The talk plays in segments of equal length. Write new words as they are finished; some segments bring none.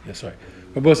Yeah, sorry.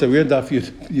 Rabbi said we're in Daf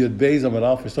Yud Beis on an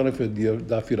Alpha. We're starting for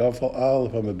Daf Yud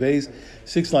Aleph on a Beis,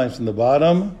 6 lines from the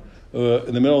bottom,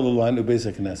 in the middle of the line, Ubeis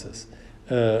HaKnesses.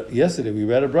 Yesterday we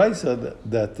read a brisa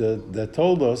that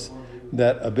told us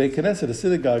that a Beit Knesset, a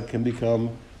synagogue, can become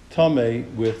Tameh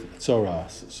with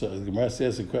Tzoras. So the Gemara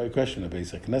says a question of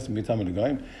Beis HaKnesset, Tameh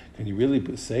Negoim. Can you really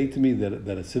say to me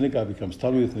that a synagogue becomes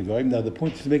Tameh with Negoim? Now the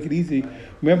point is to make it easy.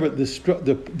 Remember the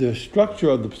structure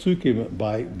of the Psukim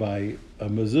by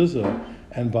mezuzah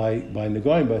and by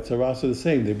negoim, by tzaras are the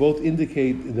same. They both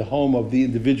indicate the home of the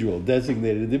individual,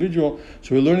 designated individual.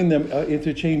 So we're learning them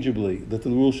interchangeably, that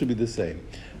the rules should be the same.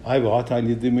 We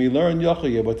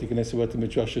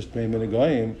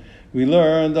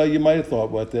learned, you might have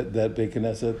thought that Beit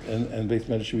Knesset and Beit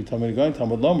Medrash should be Talmud Negoim.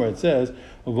 Talmud Lomer, it says,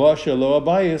 no,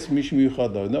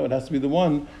 it has to be the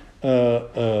one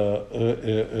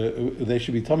they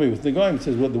should be tummy with Negoim. It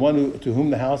says, well, the one to whom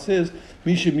the house is,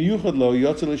 Mishim Yuchad Lo,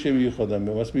 Yotzel L'Shem Yuchadam.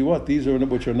 It must be what? These are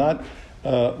which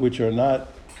are not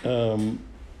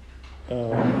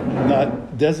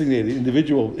designated,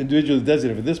 individually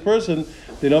designated. For this person,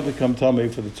 they don't become tummy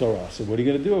for the Torah. So what are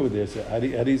you going to do over there? So how do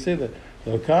you say that?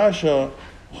 Lokasha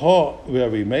Ha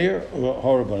Rabbi Meir Ha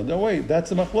Rabbanan. No, wait, that's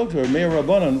the machlok for Meir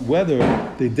Rabbanan, whether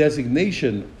the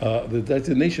designation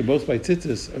both by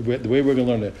tzitzis, the way we're going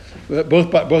to learn it, both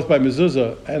by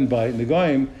mezuzah and by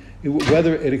negaim,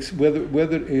 whether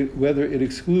it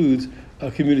excludes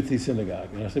a community synagogue.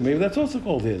 And I say maybe that's also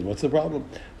called his. What's the problem?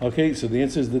 Okay, so the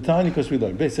answer is the Tanya, because we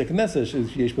learned Beis HaKnesses.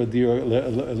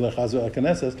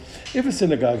 If a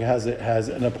synagogue has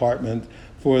an apartment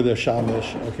for the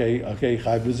shamish,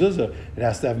 chayv mezuzah, it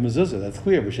has to have mezuzah. That's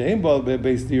clear. But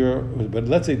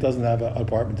let's say it doesn't have an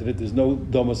apartment in it. There's no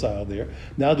domicile there.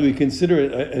 Now, do we consider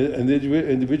it an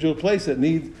individual place that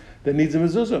needs a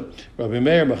mezuzah? Rabbi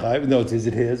Meir Machayev, no, is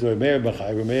it his? Or Meir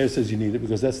Machayev? Rabbi Meir says you need it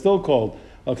because that's still called.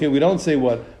 Okay, we don't say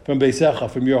what from Beisecha,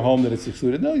 from your home, that it's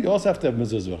excluded. No, you also have to have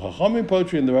mezuzah. Chachamim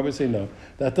poetry, and the rabbis say no,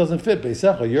 that doesn't fit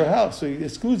Beisecha, your house. So he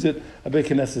excludes it. A Beit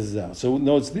Knesset is out. So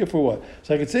no, it's there for what?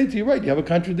 So I could say to you, right? You have a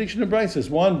contradiction in Brises.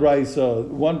 One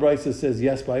Brisa says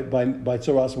yes by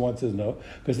Tzoras, and one says no,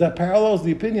 because that parallels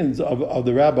the opinions of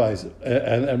the rabbis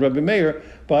and Rabbi Meir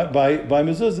by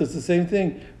mezuzah. It's the same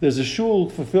thing. There's a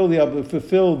shul fulfill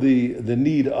the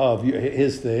need of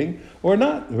his thing or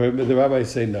not. The rabbis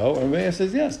say no, or Meir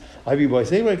says yes. I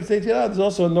can say to you, there's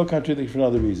also no contradiction for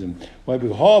another reason. Why?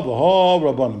 Both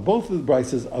of the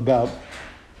brises about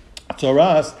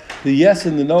Tzoras, the yes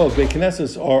and the no of Beit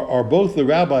Knesset are both the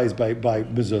rabbis by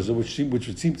mezuzah, which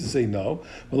would seem to say no.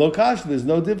 But Lokash, there's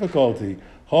no difficulty.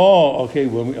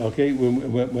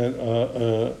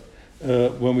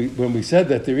 When we said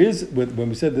that there is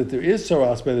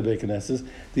Tzoras by the Beit Knesset,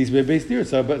 these are based here.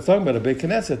 So it's talking about a Beit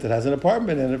Knesset that has an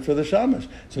apartment in it for the shamash.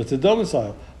 So it's a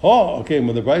domicile.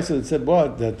 When the Brisa said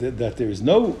what that there is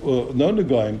no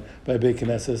negoim by Beit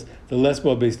Knesset, the less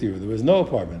by based here. There was no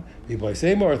apartment. By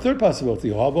same or a third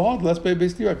possibility, less by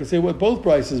based here. I can say what both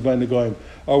prices by negoim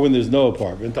are when there's no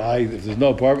apartment. If there's no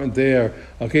apartment there,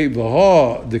 the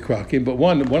krakim. But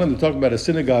one of them talking about a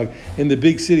synagogue in the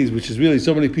big cities, which is really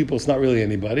so many people, it's not really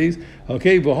anybody's. And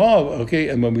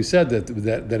when we said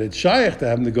that it's shaykh to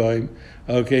have negoim,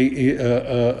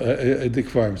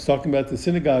 it's talking about the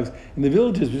synagogues in the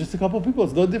villages with just a couple of people.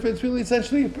 It's no different. It's really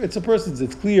essentially it's a person's.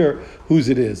 It's clear whose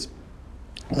it is.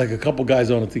 Like a couple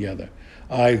guys own it together.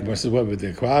 You really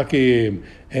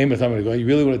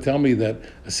want to tell me that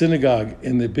a synagogue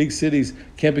in the big cities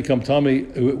can't become Tommy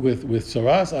with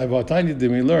Tzoras?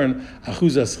 We learn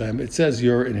Achuz Eschem. It says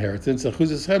your inheritance.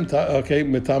 Achuz Eschem,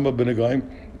 Metama Benegoim.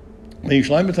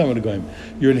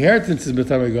 Your inheritance is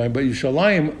B'tamei Negoim, but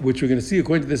Yerushalayim, which we're going to see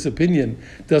according to this opinion,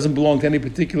 doesn't belong to any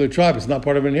particular tribe. It's not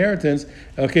part of inheritance.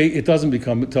 It doesn't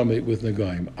become Tamei with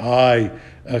Negoim.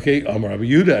 Amar Rabbi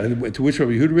Yehuda, and to which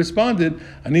Rabbi Yehuda responded,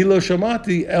 Ani lo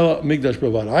shamati el migdash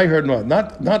bavad. I heard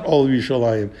not all of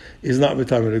Yerushalayim is not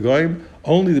B'tamei Negoim.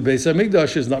 Only the Beis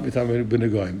HaMikdash is not B'tamei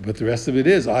Negoim, but the rest of it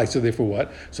is. So therefore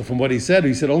what? So from what he said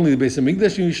only the Beis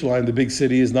HaMikdash in Yerushalayim, the big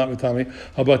city, is not B'tamei.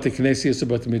 How about the Knesset,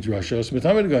 about the Midrashos?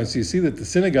 B'tamei Negoim. So you see that the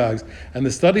synagogues and the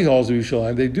study halls of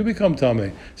Yerushalayim, they do become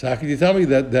Tamei. So how can you tell me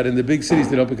that in the big cities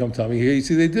they don't become Tamei? Here you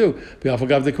see they do.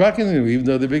 Even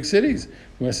though they're big cities.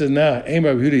 When I said, Rabbi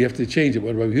Yehuda, you have to change it.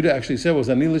 What Rabbi Yehuda actually said was,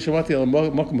 I only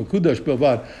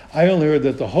heard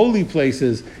that the holy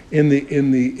places in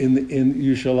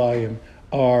Yerushalayim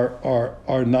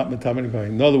are not Metamei Negoim.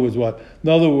 In other words, what? In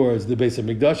other words, the Beis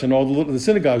HaMikdash and all the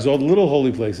synagogues, all the little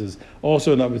holy places,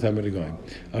 also not Metamei Negoim.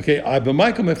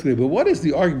 But what is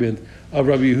the argument of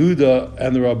Rabbi Yehuda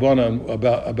and the Rabbanan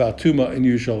about Tuma in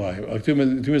Yerushalayim?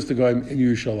 Tumas Negoim in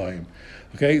Yerushalayim.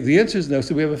 Okay, the answer is no.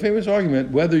 So we have a famous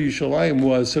argument whether Yerushalayim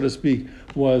was, so to speak,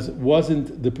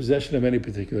 wasn't the possession of any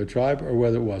particular tribe, or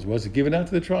whether it was. Was it given out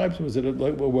to the tribes? Was it or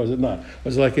was it not?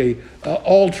 Was it like a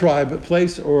all tribe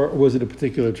place, or was it a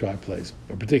particular tribe place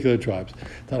or particular tribes?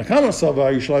 Tanakama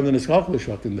Savar Yerushalayim the Niskal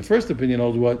L'Shvatim. The first opinion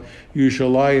holds what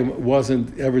Yerushalayim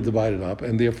wasn't ever divided up,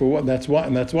 and therefore that's why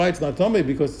it's not Tamei,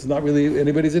 because it's not really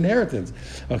anybody's inheritance.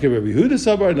 Okay, Rabbi Yehuda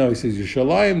Savar, no, he says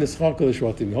Yerushalayim Niskal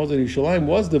L'Shvatim. He holds that Yerushalayim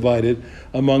was divided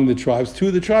among the tribes. Two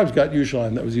of the tribes got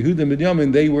Yerushalayim. That was Yehuda and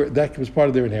Binyamin. That was part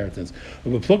of their inheritance.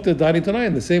 But Plukta Dani Tanai,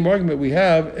 in the same argument we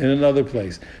have in another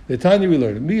place. The Tanya we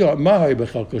learned. We're going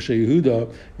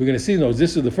to see, no,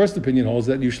 this is the first opinion holds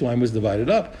that Yerushalayim was divided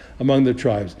up among the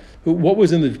tribes. What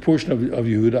was in the portion of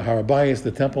Yehuda? Harabayas,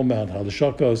 the Temple Mount,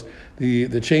 Hadashakos,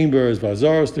 the chambers,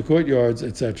 bazaars, the courtyards,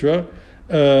 etc.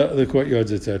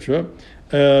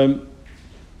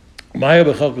 Maya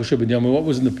b'chalko shel Binyamin. What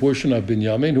was in the portion of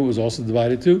Binyamin, who was also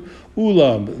divided to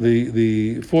Ulam,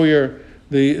 the foyer,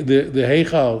 the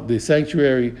Heichal, the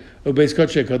sanctuary, Beis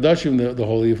Kodesh Kadashim, the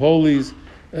Holy of Holies,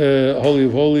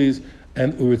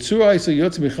 and Uritzurai so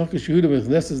Yotz Michakish Yehuda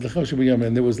Mechnesses Lechoshe Binyamin.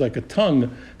 And there was like a tongue,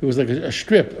 there was like a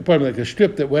strip, like a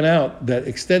strip that went out, that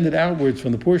extended outwards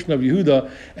from the portion of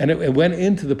Yehuda, and it went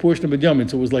into the portion of Binyamin.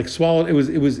 So it was like swallowed. It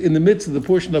was in the midst of the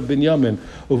portion of Binyamin,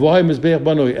 Uvai Mizbeach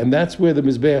Banoi, and that's where the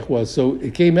Mizbeach was. So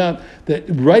it came out that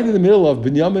right in the middle of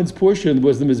Binyamin's portion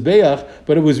was the Mizbeach,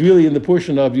 but it was really in the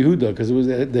portion of Yehuda, because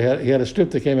he had a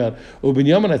strip that came out.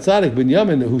 Binyamin Hatzadik,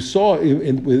 Binyamin, who saw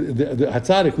the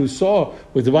Hatzadik, who saw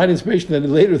with divine inspiration that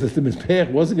later that the Mizbeach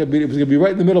wasn't going to be, it was going to be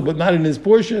right in the middle, but not in his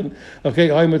portion. Okay,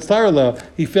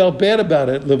 he felt bad about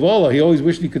it. Levola, he always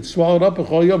wished he could swallow it up.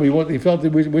 He felt he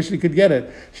wished he could get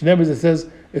it.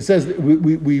 It says we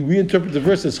reinterpret the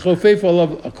verse as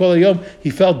he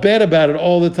felt bad about it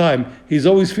all the time. He's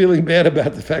always feeling bad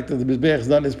about the fact that the Mizbeach is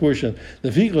not in his portion. So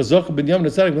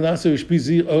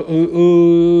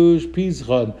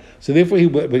therefore he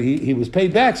was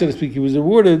paid back, so to speak. He was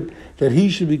awarded that he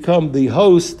should become the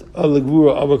host of the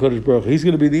Gvura of HaKadosh Baruch Hu. He's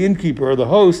going to be the innkeeper or the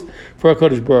host for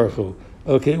HaKadosh Baruch Hu.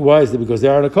 Okay, why is that? Because the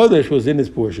Aron HaKodesh was in his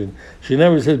portion. She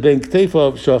never says ben ktefa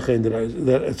of shachen,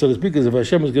 that so to speak, as if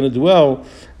Hashem was going to dwell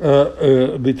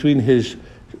between his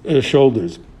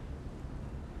shoulders.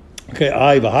 Okay,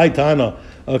 v'hai tana.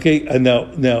 Okay, and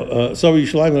now sorry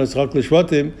Yerushalayim Niskal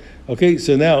L'Shvatim. Okay,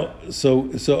 so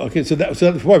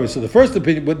the first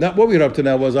opinion, but not what we are up to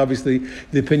now, was obviously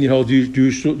the opinion holds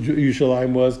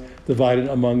Yerushalayim was divided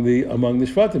among the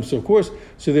Shvatim. So of course,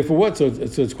 so therefore what? So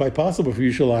it's quite possible for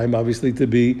Yerushalayim obviously to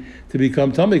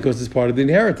become Tamei, because it's part of the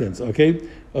inheritance. Okay,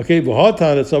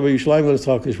 v'hatan it's over Yerushalayim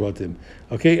Niskal L'Shvatim.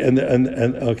 Okay, and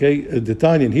the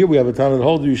Tanya, and here we have a Tanya that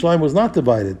holds Yerushalayim was not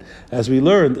divided, as we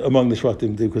learned among the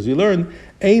Shvatim, because we learned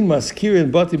Ein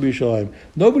Maskirin Bati B'Yerushalayim.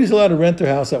 Nobody's allowed to rent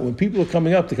their house out when people are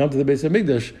coming up to come to the Beis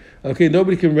Hamikdash. Okay,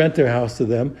 nobody can rent their house to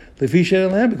them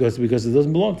because it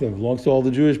doesn't belong to them. It belongs to all the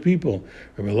Jewish people.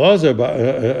 Rabbi Elazar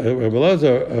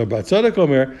Batzadok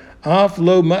Omer Af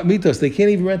Lo Mitos. They can't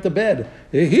even rent the bed.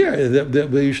 Here, the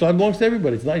Yerushalayim belongs to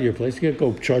everybody. It's not your place. You can't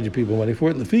go charging people money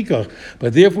for it. Lefikach.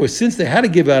 But therefore, since they had to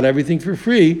give out everything for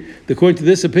free, according to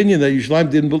this opinion that Yerushalayim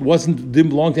didn't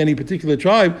belong to any particular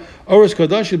tribe, Oros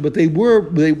Kodashim, but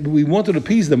we wanted to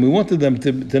appease them. We wanted them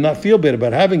to not feel bad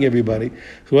about having everybody.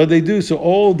 So what did they do? So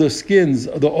all the skins,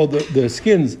 the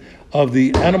skins of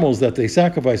the animals that they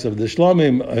sacrifice, of the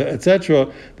shlamim, etc.,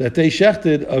 that they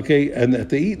shechted, okay, and that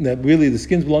they eat, and that really the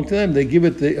skins belong to them, they give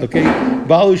it,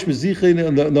 balush bezichin,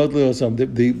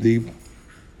 the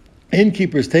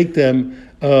innkeepers take them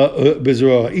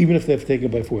even if they've taken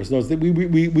it by force. No,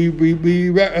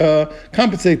 we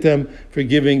compensate them for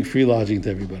giving free lodging to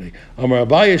everybody. Amar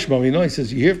Abaye Shmamino, he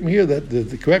says, you hear from here that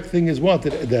the correct thing is what?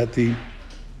 That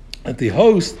the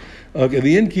host, okay,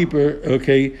 the innkeeper,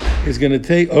 okay, is going to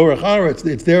take orach.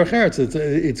 It's their cheretz.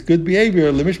 It's good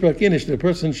behavior. Lemishpach inish. The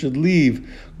person should leave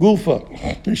gulfa.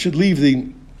 He should leave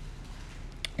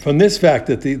from this fact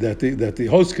that the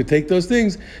host could take those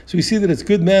things. So we see that it's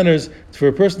good manners for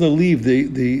a person to leave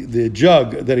the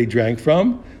jug that he drank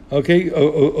from. Okay,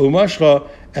 umashcha,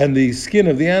 and the skin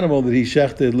of the animal that he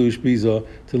shechted lush biza,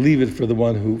 to leave it for the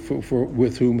one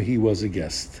with whom he was a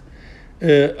guest.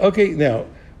 Okay, now.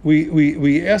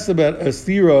 We asked about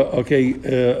Astira, okay,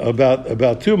 about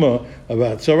Tuma,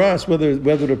 about Saras,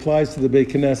 whether it applies to the Beit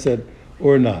Knesset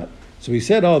or not. So we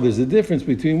said, there's a difference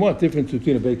between what? Difference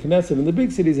between a Beit Knesset in the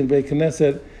big cities and Beit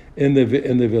Knesset in the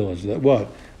village. That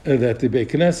what? that the Beit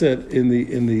Knesset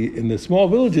in the small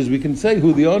villages, we can say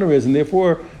who the owner is, and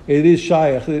therefore it is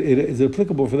shaykh. It is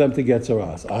applicable for them to get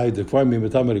saras.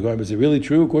 Is it really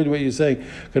true according to what you're saying?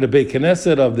 Could the Beit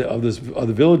Knesset of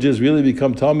the villages really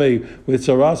become tamei with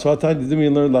saras? What time did we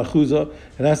learn lachuza?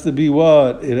 It has to be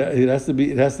what? It has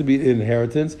to be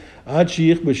inheritance. Ad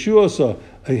sheich b'shuosa.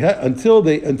 It's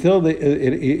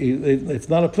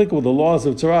not applicable, the laws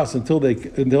of Tzaras, until they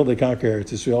conquer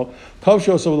Eretz Yisrael.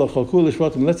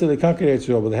 Let's say they conquered Eretz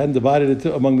Yisrael, but they hadn't divided it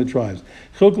among the tribes.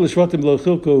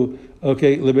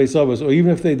 Okay, or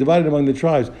even if they divided among the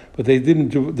tribes, but they didn't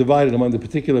divide it among the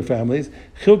particular families.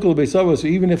 So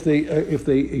even if they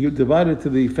divided to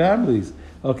the families.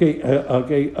 But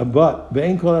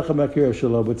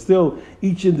still,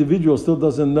 each individual still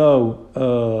doesn't know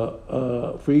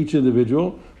for each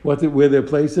individual where their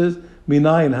place is.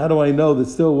 Minayin, how do I know that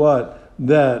still what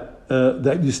that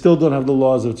you still don't have the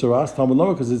laws of Tzaras? Talmud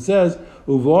Lomar, because it says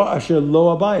Uvar asher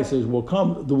lo abai, says will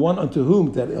come the one unto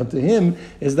him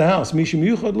is the house. Mishum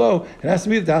yuchad lo. It has to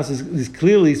be that the house is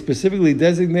clearly, specifically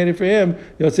designated for him.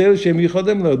 This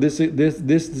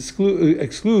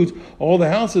excludes all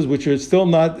the houses which are still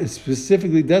not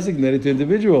specifically designated to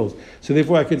individuals. So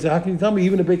therefore, I can say, how can you tell me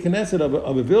even a Beit Knesset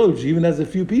of a village even has a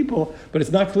few people, but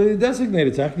it's not clearly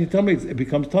designated? So how can you tell me it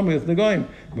becomes tummy with Nagoyim?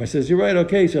 I says you're right.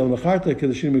 Okay, so I'll have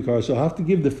to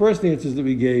give the first answers that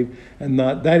we gave, and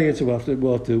not that answer.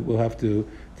 We'll have to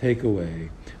take away.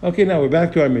 Okay, now we're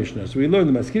back to our Mishnah. So we learned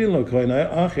the Maskinin Lo Kohen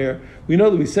Acher. We know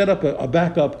that we set up a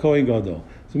backup Kohen Gadol.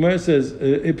 So Mara says,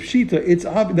 Pshita, it's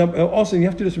obvious. Also, you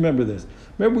have to just remember this.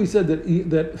 Remember we said that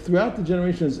throughout the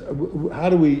generations, how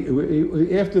do we,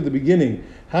 after the beginning,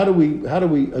 how do we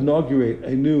inaugurate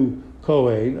a new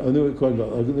Kohen, a new Kohen.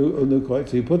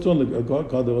 So he puts on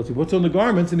the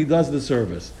garments and he does the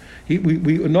service.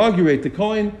 We inaugurate the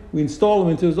Kohen, we install him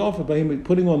into his office by him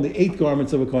putting on the 8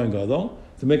 garments of a Kohen Gadol,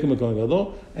 to make him a Kohen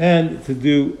Gadol, and to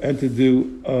do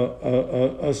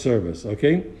a service.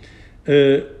 Okay,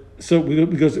 so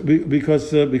because we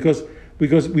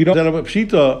don't have a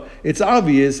pshita, it's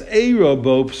obvious. Eira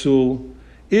bo psul.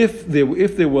 If the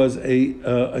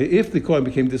Kohen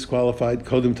became disqualified,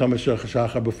 Kodim Tamash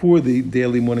Shachar, before the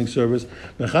daily morning service,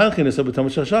 then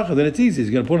it's easy.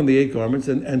 He's going to put on the 8 garments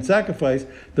and sacrifice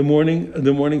the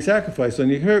morning sacrifice on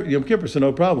Yom Kippur, so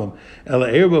no problem.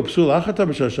 But we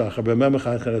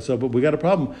got a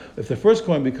problem. If the first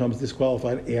Kohen becomes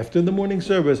disqualified after the morning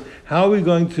service, how are we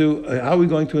going to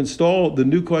install the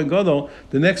new Kohen Gadol?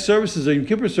 The next services are Yom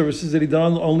Kippur services that he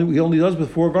only does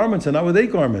with 4 garments and not with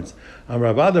 8 garments.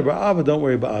 Don't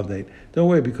worry about Avnei. Don't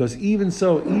worry, because even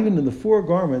in the 4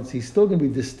 garments, he's still going to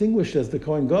be distinguished as the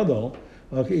Kohen Gadol.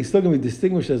 Okay, he's still going to be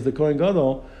distinguished as the Kohen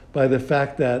Gadol by the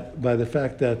fact that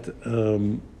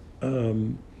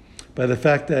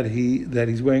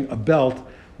he's wearing a belt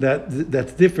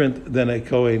that's different than a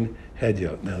Kohen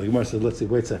Hedyot. Now the Gemara says, let's see,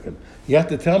 wait a second. You have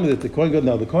to tell me that the Kohen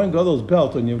Gadol's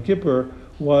belt on Yom Kippur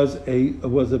was a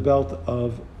belt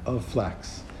of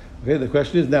flax. Okay, the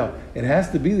question is now, it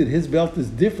has to be that his belt is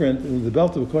different than the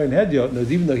belt of a Kohen Hedyot.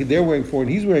 Even though they're wearing 4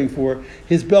 and he's wearing 4,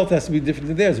 his belt has to be different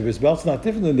than theirs. If his belt's not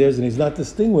different than theirs and he's not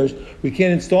distinguished, we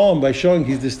can't install him by showing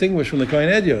he's distinguished from the Kohen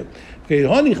Hedyot. Okay,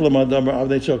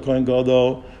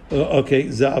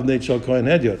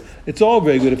 it's all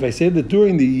very good if I say that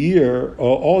during the year,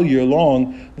 or all year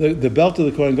long, the belt of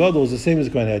the Kohen Gadol is the same as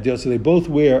the Kohen Hedyot, so they both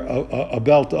wear a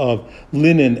belt of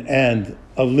linen and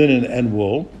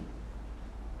wool.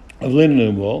 So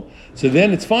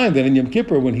then it's fine. Then in Yom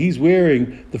Kippur, when he's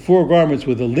wearing the 4 garments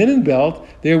with a linen belt,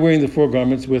 they're wearing the 4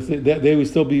 garments with they would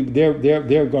still be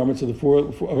their garments of the 4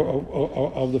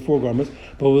 garments,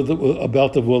 but with a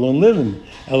belt of wool and linen.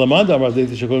 But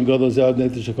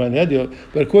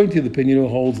according to the opinion who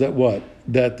holds that what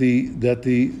that the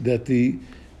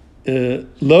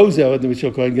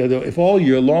if all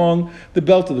year long the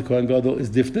belt of the Kohen Gadol is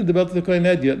different than the belt of the Kohen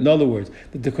Hedyot. In other words,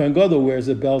 that the Kohen Gadol wears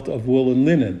a belt of wool and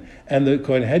linen, and the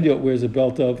Kohen Hedyot wears a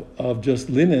belt of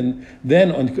just linen,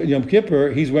 then on Yom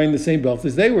Kippur he's wearing the same belt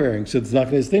as they're wearing, so it's not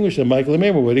going to distinguish them. Michael and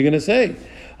Mabel, what are you going to say?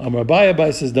 Rabbi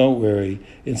Abai says, don't worry.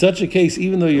 In such a case,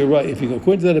 even though you're right, if you go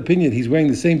according to that opinion, he's wearing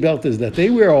the same belt as that they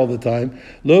wear all the time.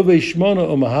 Lo veishmona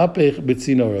umahapech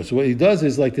b'tzinora. So what he does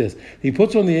is like this: he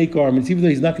puts on the 8 garments, even though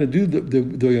he's not going to do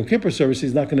the Yom Kippur service.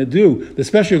 He's not going to do the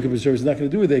special Yom Kippur service. He's not going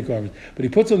to do with 8 garments, but he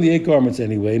puts on the 8 garments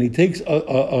anyway, and he takes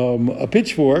a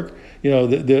pitchfork.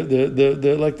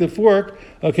 the like the fork,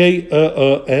 okay,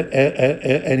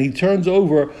 and he turns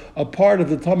over a part of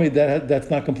the tummy that's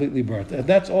not completely burnt, and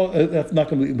that's all. That's not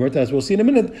completely burnt, as we'll see in a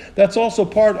minute. That's also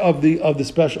part of the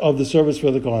service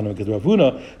for the kohanim. Because Rav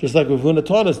Huna, just like Rav Huna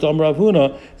taught us, Dam Rav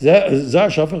Huna, zar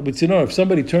shafach b'tzinor. If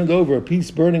somebody turned over a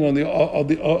piece burning on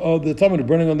the tummy,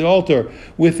 burning on the altar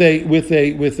with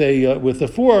a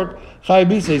fork, Chai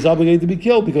Bisa, he's obligated to be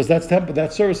killed because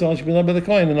that service only should be done by the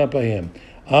kohen and not by him.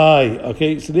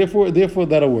 Okay, so therefore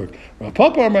that'll work. Rav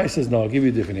Papa Amar says, no, I'll give you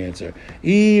a different answer.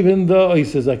 Even though, he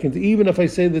says, even if I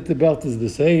say that the belt is the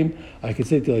same, I can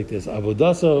say to you like this,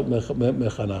 Avodaso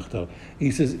mechanachto.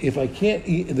 He says, if I can't,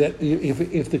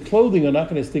 if the clothing are not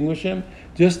going to extinguish him,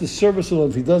 just the service alone,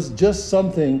 if he does just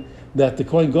something that the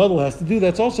Kohen Gadol has to do,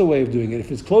 that's also a way of doing it. If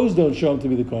his clothes don't show him to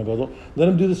be the Kohen Gadol, let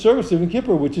him do the service of Yom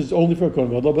Kippur, which is only for a Kohen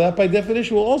Gadol, but that by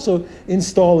definition will also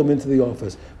install him into the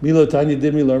office. Milo Tanya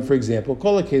did we learn, for example,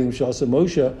 Kol HaKelim Shasa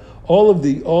Moshe, all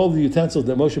the utensils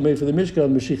that Moshe made for the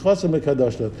Mishkan, Meshichasa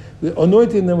Mekadashla,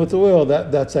 anointing them with oil,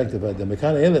 that sanctified them.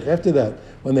 After that,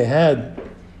 when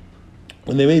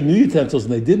they made new utensils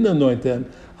and they didn't anoint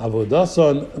them,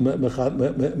 Avodason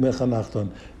mechanachton.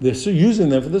 They're using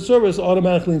them for the service,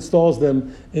 automatically installs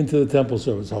them into the temple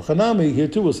service. Hachanami, here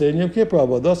too, we'll say in Yom Kippur,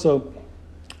 Avodaso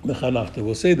mechanachton.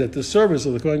 We'll say that the service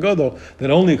of the Kohen Gadol,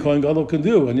 that only a Kohen Gadol can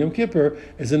do on Yom Kippur,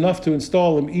 is enough to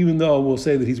install him, even though we'll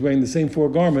say that he's wearing the same 4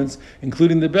 garments,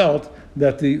 including the belt,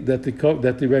 that the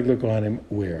regular Kohanim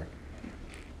wear.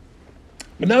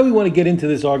 But now we want to get into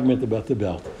this argument about the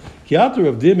belt. Kiatur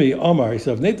of Dimi Amar, he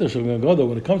said, when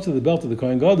it comes to the belt of the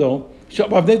Kohen Gadol,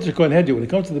 when it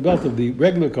comes to the belt of the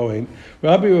regular Kohen,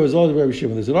 Rabbi Elazar Rabbi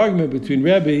Shimon. There's an argument between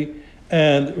Rabbi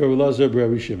and Rabbi Elazar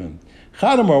Rabbi Shimon.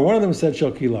 Chadamar, one of them said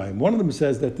Shalkilayim. One of them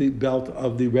says that the belt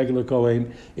of the regular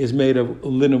Kohen is made of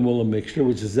linen wool mixture,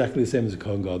 which is exactly the same as the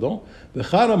Kohen Gadol. The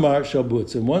Chadamar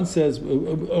Shalbutz, and one says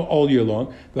all year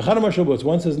long. The Chadamar Shalbutz,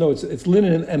 one says no, it's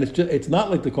linen, and it's not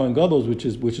like the Kohen Gadol's, which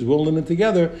is wool and linen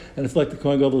together, and it's like the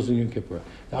Kohen Gadol's in Yom Kippur.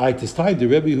 It's time to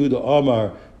Rebbe Yehuda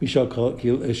Amar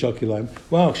Shalkilayim.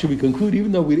 Wow, should we conclude,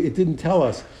 even though it didn't tell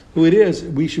us who it is,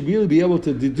 we should really be able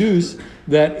to deduce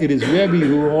that it is Rebbe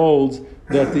who holds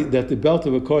that the belt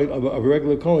of a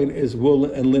regular Kohen is wool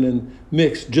and linen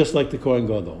mixed, just like the Kohen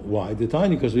Gadol. Why? The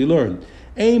tiny, because we learned.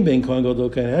 Aim being Kohen Gadol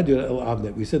Kohen Hedyot El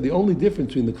Avnet. We said the only difference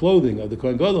between the clothing of the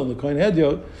Kohen Gadol and the Kohen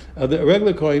Hedyot, the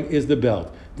regular Kohen, is the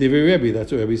belt. Divrei Rebbe,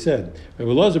 that's what Rebbe said. Rabbi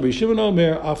Elazar Rabbi Shimon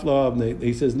Omer Afla Avnet.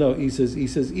 He says no. He says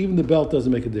even the belt doesn't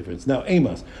make a difference. Now,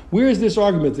 Amos, where is this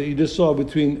argument that you just saw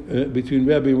between Rebbe and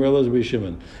Rabbi Elazar Rabbi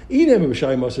Shimon?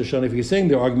 If you're saying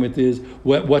the argument is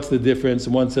what's the difference?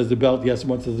 And one says the belt, yes, and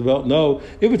one says the belt, no.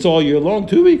 If it's all year long,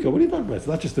 2 weeks, what are you talking about? It's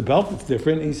not just the belt that's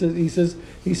different. He says,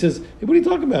 hey, what are you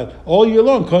talking about? All year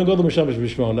long, Kohen Gadol Mishamash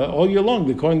B'Shmona. All year long,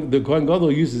 the Kohen Gadol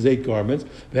uses 8 garments.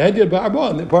 The Hedyot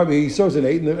Ba'arba, and the part he serves in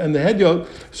 8, and the Hedyot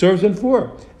serves in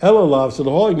 4. Elalav, so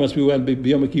the whole must be when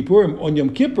Yom Kippurim. On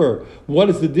Yom Kippur, what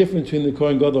is the difference between the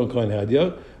Kohen Gadol and Kohen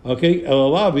Hedyot? Okay,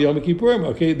 Elalav Yom Kippurim.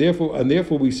 Okay,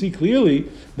 therefore we see clearly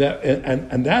that,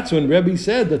 and that's when Rebbe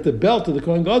said that the belt of the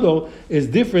Kohen Gadol is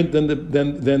different than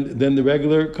the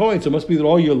regular Kohen. So it must be that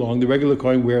all year long the regular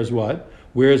Kohen wears what?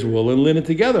 Wears wool and linen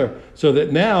together. So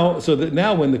that now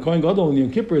when the Kohen Gadol in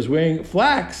Yom Kippur is wearing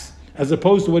flax, as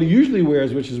opposed to what he usually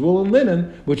wears, which is wool and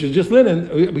linen, which is just linen.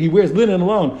 He wears linen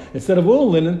alone instead of wool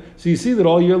and linen. So you see that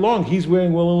all year long he's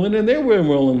wearing wool and linen, and they're wearing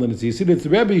wool and linen. So you see that it's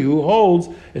Rebbe who holds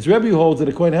that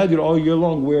a Kohen Hedyot all year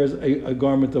long wears a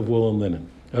garment of wool and linen,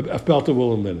 a belt of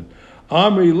wool and linen.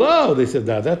 Amri lo, they said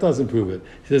that doesn't prove it.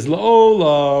 He says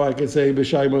lo, I could say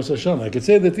b'shai mos hashana. I could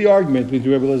say that the argument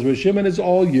between Rebbe Elazar and Shimon is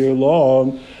all year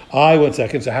long. 1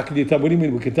 second. So how can you tell? What do you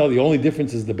mean? We can tell the only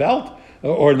difference is the belt.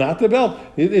 Or not the belt.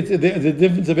 It's the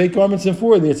difference of 8 garments and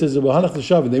 4. And it says, they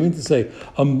mean to say,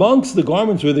 amongst the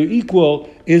garments where they're equal,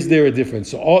 is there a difference?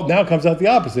 So now it comes out the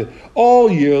opposite. All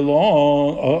year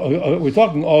long, we're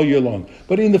talking all year long.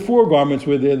 But in the 4 garments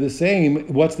where they're the same,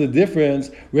 what's the difference?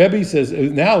 Rebbe says,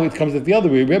 now it comes out the other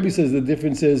way. Rebbe says the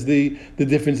difference is the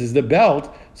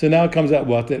belt. So now it comes out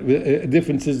what? The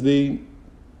difference is the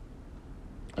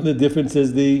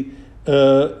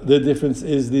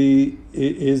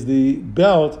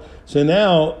belt. So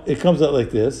now it comes out like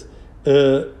this: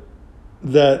 that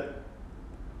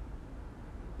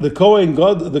the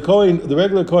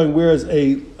regular Kohen wears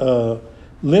a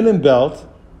linen belt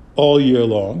all year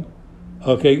long,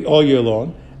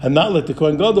 and not like the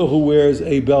Kohen Gadol who wears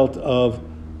a belt of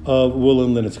wool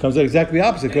and linen. So it comes out exactly the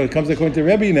opposite. It comes according to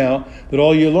Rebbe now that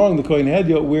all year long the Kohen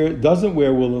Hedyot doesn't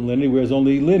wear wool and linen; he wears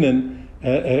only linen.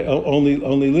 Only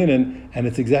linen, and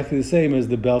it's exactly the same as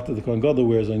the belt that the Kohen Gadol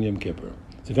wears on Yom Kippur.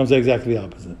 So it comes out exactly the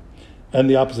opposite. And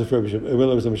the opposite for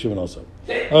Rabbi Shimon also.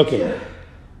 Okay.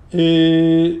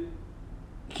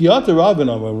 Kiyata Rabin,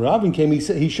 when Rabin came,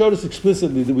 he showed us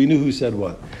explicitly that we knew who said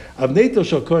what. Avneto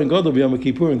shel Kohen Gadol b'Yom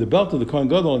Kippur, in the belt of the Kohen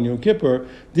Gadol on Yom Kippur,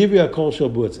 Divya Kol shel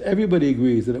Butz. Everybody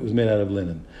agrees that it was made out of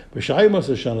linen. B'Shayim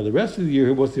Hashanah, the rest of the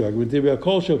year, what's the argument? Divya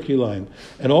Kol shel Kilayim,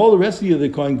 and all the rest of the year, the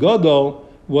Kohen Gadol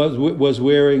was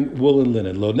wearing wool and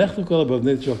linen. Lo nechnu kol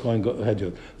abavnei shel Kohen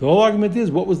Hedyot. The whole argument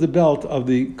is, what was the belt of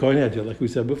the Kohen Hedyot, like we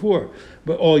said before.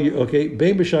 But all year, okay,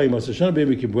 bein b'shayim asashana bein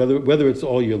b'kippur, whether it's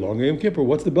all year long or Yom Kippur,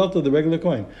 what's the belt of the regular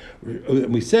Kohen?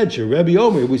 We said, Rebbe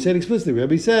Omer, we said explicitly,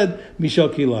 Rebbe said,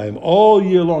 Mishal Kilayim, all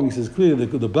year long. He says clearly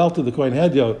the belt of the Kohen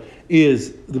Hedyot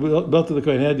is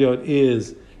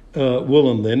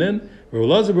wool and linen.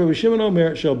 Rebbe Shimon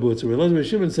Omer shel butz. Rebbe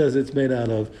Shimon says it's made out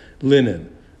of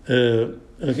linen.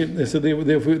 Okay, so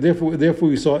therefore,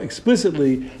 we saw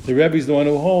explicitly the Rebbe is the one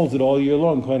who holds it all year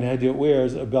long. Kohen Hedyot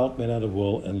wears a belt made out of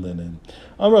wool and linen.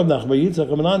 We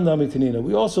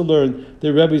also learned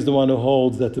that Rebbe is the one who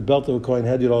holds that the belt of a Kohen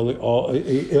Hedyot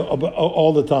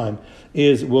all the time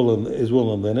is wool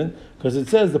and linen, because it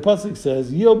says, the pasuk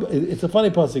says, it's a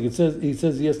funny pasuk. He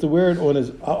says he has to wear it on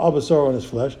his abasar, on his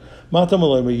flesh. Why do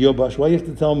you have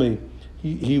to tell me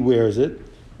he wears it?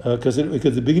 Because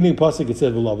the beginning pasuk it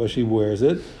said v'lavash, he wears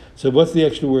it. So what's the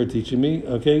extra word teaching me?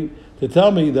 Okay, to tell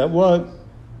me that what?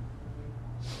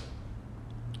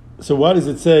 So why does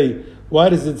it say? Why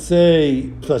does it say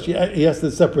flesh? He has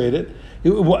to separate it.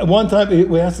 One time he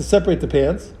has to separate the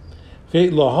pants.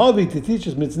 Okay, lahavi, to teach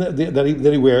us that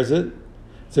he wears it.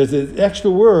 So the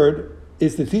extra word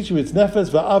is to teach him it's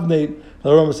nefes va'avnei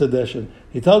l'aroma sedeshin.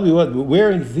 He tells me what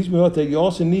wearing to teach me what that you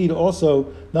also need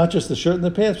not just the shirt and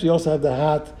the pants, but you also have the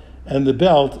hat and the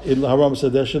belt in Haram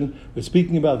Sadeshin. We're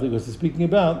speaking about the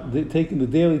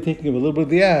daily taking of a little bit of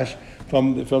the ash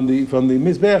from the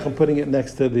mizbeach and putting it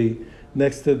next to the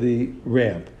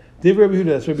ramp. Div Rabbi Yehuda,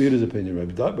 that's Rabbi Yehuda's opinion.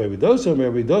 Rabbi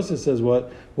Dosa says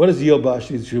what? What does Yobash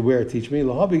you should wear? Teach me.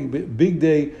 Lahabi big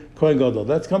day Kohen Gadol.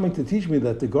 That's coming to teach me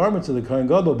that the garments of the Kohen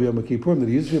Gadol be on Kippurim that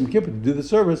he uses for Yom Kippur to do the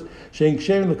service. Shein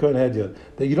ksherim the Kohen Hedyot.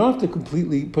 That you don't have to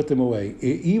completely put them away,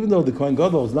 even though the Kohen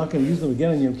Gadol is not going to use them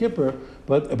again in Yom Kippur.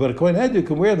 But a Kohen Hedyot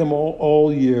can wear them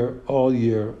all year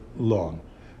long.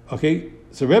 Okay.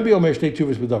 So Rebbe Omer shtei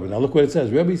tshuvos b'davar. Now look what it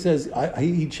says. Rebbe says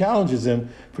he challenges him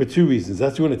for two reasons.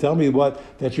 That's you want to tell me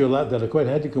that you're allowed, that a Kohen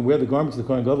Hedyot can wear the garments of the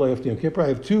Kohen Gadol after Yom Kippur. I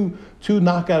have two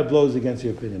knockout blows against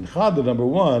your opinion. Chad, number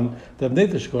one, that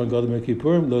Kohen Gadol Yom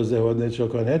Kippurim those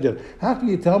Kohen Hedyot. How can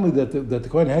you tell me that the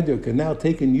Kohen Hedyot can now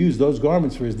take and use those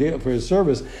garments for his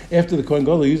service after the Kohen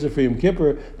Gadol used it for Yom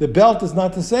Kippur? The belt is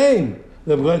not the same.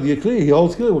 He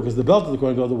holds clear because the belt of the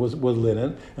Kohen Gadol was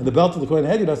linen, and the belt of the Kohen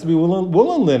Hedyot has to be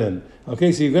wool and linen.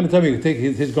 Okay, so you're going to tell me to take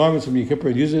his garments from Yom Kippur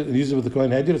and use it with the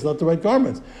Kohen Hedyot? It's not the right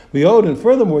garments. We owed, and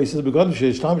furthermore, he says,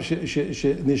 Kedusha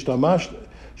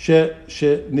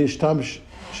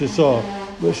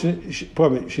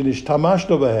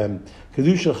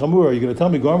Chamura, you're going to tell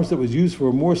me garments that was used for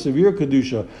a more severe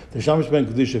Kedusha, the Shamash Ben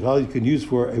Kedusha, how you can use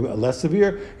for a less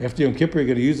severe? After Yom Kippur, you're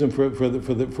going to use them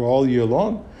for all year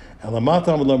long? And what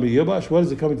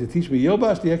is it coming to teach me?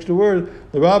 Yobash, the extra word,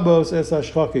 the Rabos es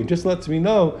hashchakim, just lets me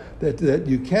know that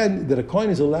a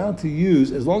Kohen is allowed to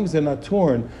use, as long as they're not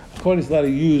torn, a Kohen is allowed to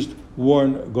use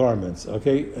worn garments.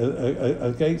 Okay,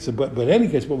 okay. So, but in any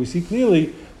case, what we saw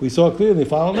clearly in the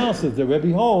final analysis, the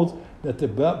Rebbe holds that the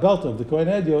belt of the Kohen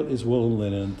Hedyot is wool and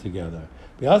linen together.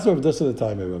 The answer of Dosa the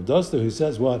time of Dosa, who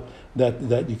says what that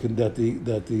the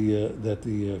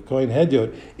Kohen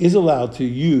Hedyot is allowed to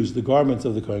use the garments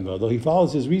of the Kohen Gadol. He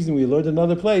follows his reasoning. We learned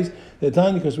another place that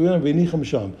time because we learned v'nicham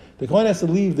sham. The Kohen has to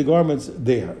leave the garments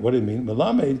there. What do you mean?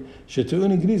 Melamed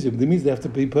shetu'un gnizim. That means they have to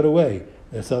be put away.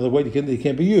 That's the other way they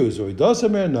can't be used. Or he does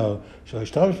no.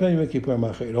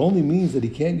 It only means that he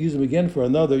can't use them again for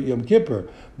another Yom Kippur.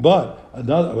 But a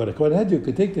Kohen Hedyot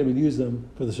can take them and use them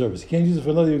for the service. He can't use it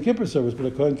for another Yom Kippur service, but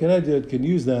a Kohen Hedyot can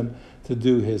use them to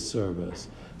do his service.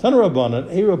 Tana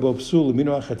Rabbanan, Eirabo Psul,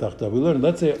 Mino Achatachta. We learned,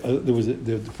 let's say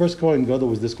the first Kohen Gadol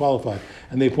was disqualified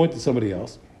and they appointed somebody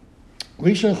else.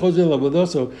 Rishon Chozel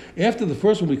Avodoso, after the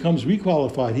first one becomes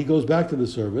requalified, he goes back to the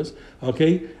service,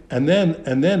 okay, and then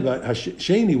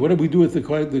Sheni, what do we do with the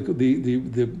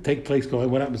take place Kohen?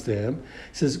 What happens to him?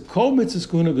 He says, Kol mitzvahs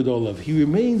Kohen Gadolav. He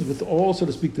remains with all, so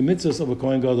to speak, the mitzvahs of a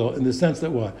Kohen Gadol, in the sense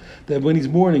that what? That when he's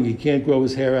mourning, he can't grow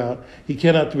his hair out, he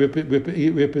cannot rip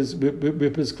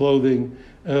his clothing,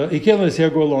 he can't let his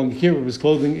hair grow long, he can't rip his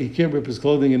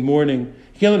clothing in mourning.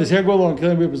 He can't let his hair grow long. He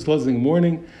can't rip his clothing in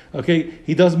mourning. Okay,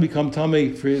 he doesn't become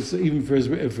tamei for his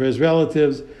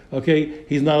relatives. Okay,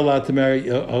 he's not allowed to marry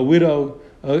a widow.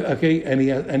 Okay, and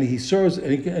he serves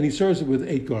with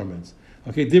 8 garments.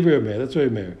 Okay, Divrei Omer, that's what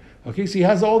Omer. Okay, so he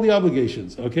has all the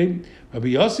obligations. Okay, Rabbi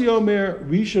Yossi Omer,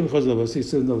 Rishon Chazal. He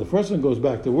says, no, the first one goes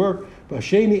back to work.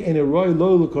 Basheni and Eroi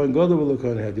Lo L'Kohen Gadol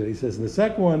L'Kohen Hedyon. He says, in the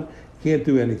second one, he can't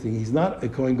do anything. He's not a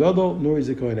Kohen Gadol, nor is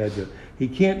a Kohen Hedyon. He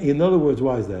can't. In other words,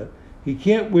 why is that? He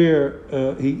can't wear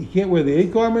he can't wear the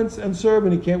 8 garments and serve,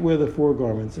 and he can't wear the 4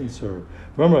 garments and serve.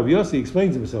 From Rabbi Yossi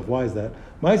explains himself. Why is that?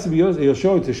 He'll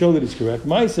show it to show that it's correct.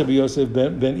 Ma'aseh Yosef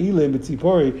ben Eli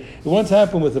B'Tzipori. It once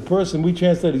happened with a person. We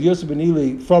translated Yosef ben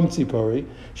Eli from Tzipori.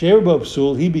 She'er bo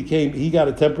psul. He got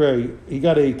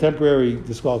a temporary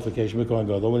disqualification with Kohen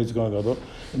Gadol when he's Kohen Gadol.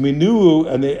 And we knew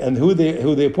who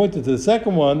they appointed to the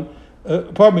second one.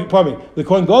 Pardon me. The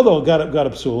Kohen Gadol got a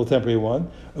psul, a temporary one,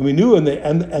 and we knew, and they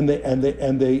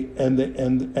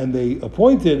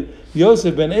appointed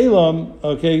Yosef ben Elam,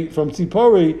 okay, from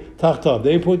Tzipori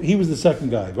Tachtav. He was the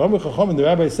second guy. The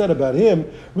rabbi said about him,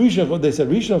 they said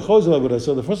Rishon Chozeh.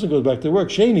 So the first one goes back to work.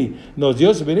 Sheni knows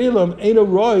Yosef ben Elam ain't a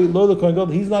roy lo the Kohen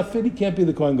Gadol. He's not fit. He can't be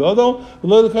the Kohen Gadol.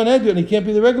 Lo the Kohen Hedyon, and he can't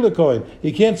be the regular Kohen.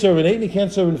 He can't serve in 8 and he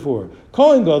can't serve in 4.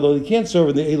 Kohen Gadol, he can't serve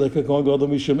in the 8 like a Kohen Gadol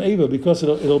Mishum Eva, because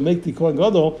it'll make the Kohen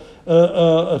Gadol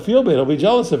feel bad. He'll be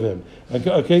jealous of him.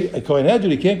 Okay, a Kohen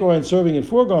Hedyon, he can't go around serving in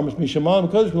 4 garments Mishamal and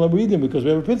Kodesh. We'll read them because we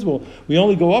have a principle. We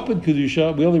only go up in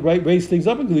Kedusha. We only raise things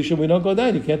up in Kedusha. We don't go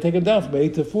down. You can't take them down from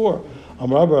 8 to 4.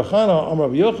 Amar Rabbi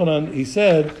Yochanan, he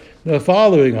said the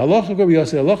following: Halacha Rabbi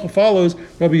Yossi. Halacha follows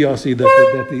Rabbi Yossi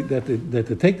that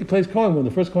the take the place Kohen when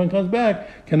the first Kohen comes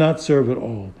back cannot serve at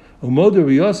all. Umod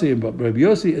Rabbi Yossi, but Rabbi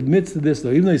Yossi admits to this though,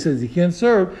 even though he says he can't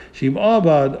serve. Shim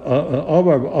Abad,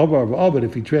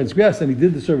 if he transgressed and he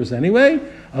did the service anyway,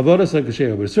 Avodas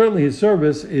HaKasher. But certainly his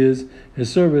service is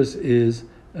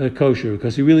kosher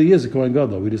because he really is a Kohen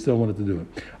Gadol. We just don't want it to do it.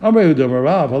 Amar Yehuda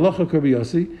Rav Halacha Rabbi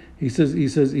Yossi. He says the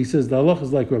halacha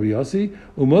is like Rabbi Yossi.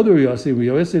 Umod Rabbi Yossi. Rabbi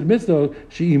Yossi admits though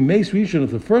she mace rishon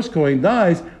if the first Kohen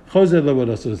dies.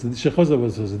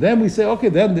 Then we say, okay,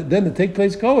 then the take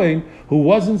place Kohen who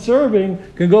wasn't serving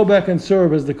can go back and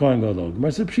serve as the Kohen Gadol.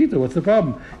 What's the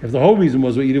problem? If the whole reason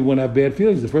was you didn't want to have bad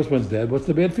feelings, the first one's dead. What's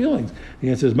the bad feelings?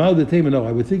 The answer is no.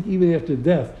 I would think even after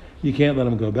death you can't let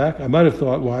him go back. I might have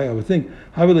thought why. I would think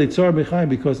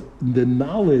because the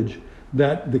knowledge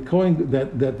that the Kohen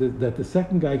that the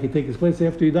second guy can take his place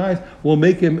after he dies will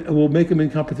make him in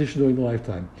competition during the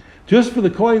lifetime. Just for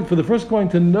the first Kohen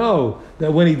to know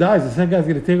that when he dies, the second guy's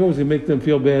going to take over, is going to make them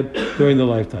feel bad during the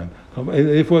lifetime.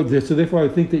 Therefore, I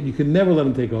think that you can never let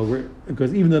him take over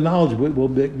because even the knowledge will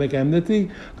make enmity.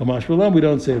 Kamash Shalom, we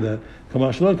don't say that.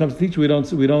 Kamash Shalom comes to teach. We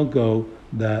don't go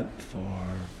that far.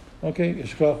 Okay,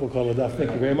 Yeshkach, we'll call it off.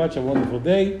 Thank you very much. A wonderful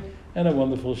day and a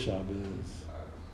wonderful Shabbos.